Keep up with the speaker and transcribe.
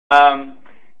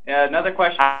Yeah, another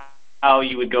question: how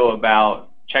you would go about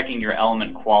checking your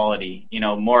element quality? You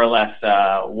know, more or less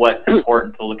what's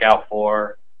important to look out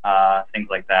for, things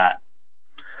like that.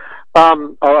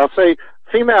 I'll say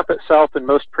FEMAP itself and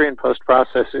most pre- and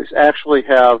post-processors actually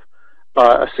have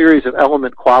a series of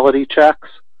element quality checks,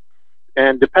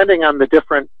 and depending on the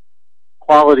different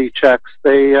quality checks,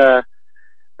 they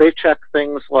check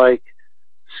things like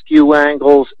skew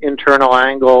angles, internal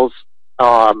angles,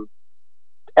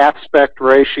 aspect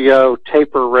ratio,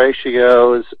 taper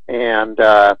ratios, and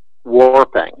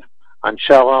warping. On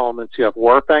shell elements, you have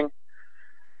warping.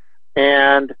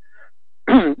 And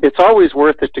it's always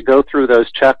worth it to go through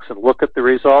those checks and look at the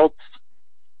results.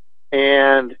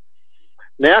 And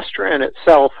Nastran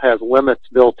itself has limits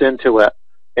built into it.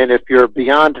 And if you're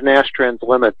beyond Nastran's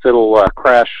limits, it'll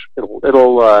crash.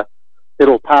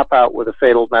 It'll pop out with a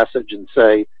fatal message and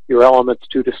say your element's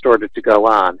too distorted to go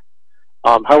on.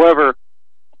 However,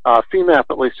 FEMAP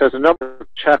at least has a number of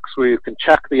checks where you can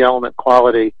check the element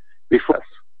quality before this.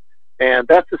 And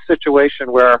that's a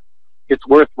situation where it's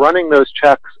worth running those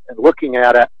checks and looking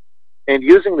at it and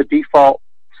using the defaults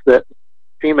that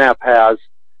FEMAP has.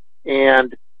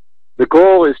 And the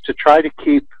goal is to try to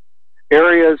keep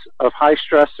areas of high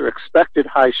stress or expected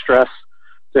high stress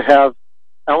to have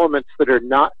elements that are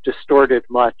not distorted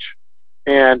much,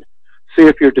 and see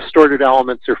if your distorted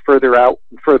elements are further out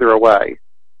and further away.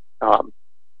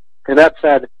 And that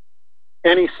said,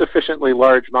 any sufficiently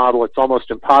large model, it's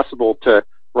almost impossible to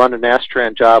run a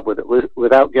Nastran job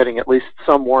without getting at least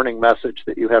some warning message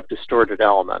that you have distorted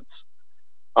elements.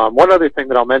 One other thing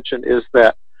that I'll mention is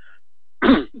that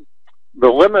the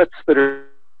limits that are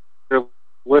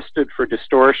listed for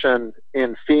distortion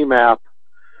in FEMAP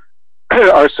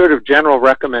are sort of general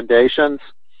recommendations,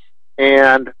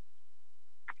 and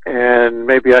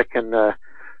maybe I can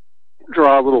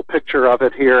draw a little picture of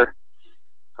it here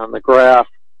on the graph.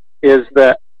 Is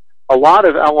that a lot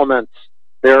of elements,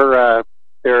 their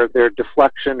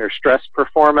deflection or stress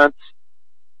performance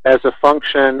as a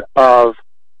function of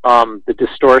the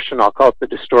distortion, I'll call it the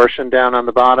distortion down on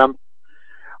the bottom.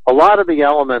 A lot of the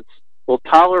elements will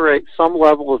tolerate some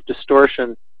level of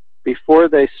distortion before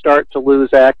they start to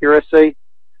lose accuracy,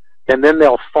 and then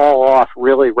they'll fall off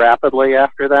really rapidly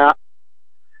after that.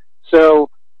 So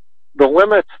the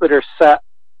limits that are set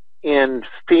in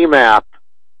FEMAP,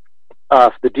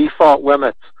 the default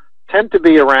limits, tend to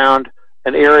be around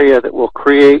an area that will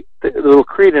create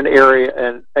an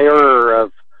error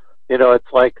of,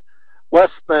 it's like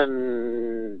less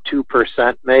than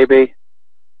 2% maybe.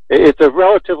 It's a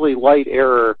relatively light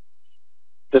error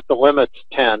that the limits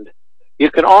tend. You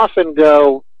can often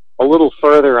go a little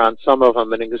further on some of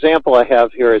them. An example I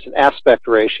have here is an aspect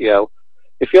ratio.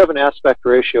 If you have an aspect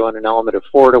ratio on an element of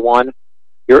 4:1,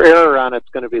 your error on it's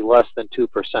going to be less than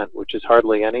 2%, which is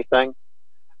hardly anything.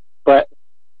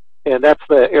 And that's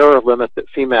the error limit that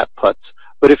FEMAP puts.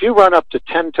 But if you run up to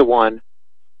 10:1,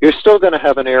 you're still going to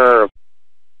have an error of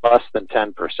less than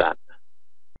 10%.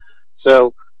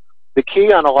 So the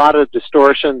key on a lot of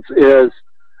distortions is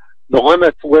the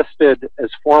limits listed as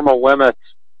formal limits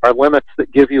are limits that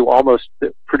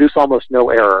that produce almost no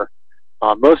error.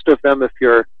 Most of them,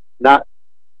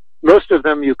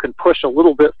 you can push a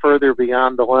little bit further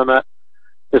beyond the limit,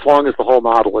 as long as the whole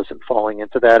model isn't falling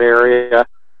into that area,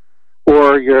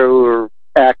 or your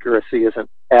accuracy isn't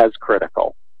as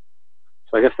critical.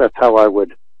 So I guess that's how I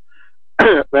would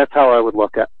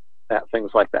look at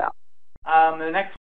things like that. The next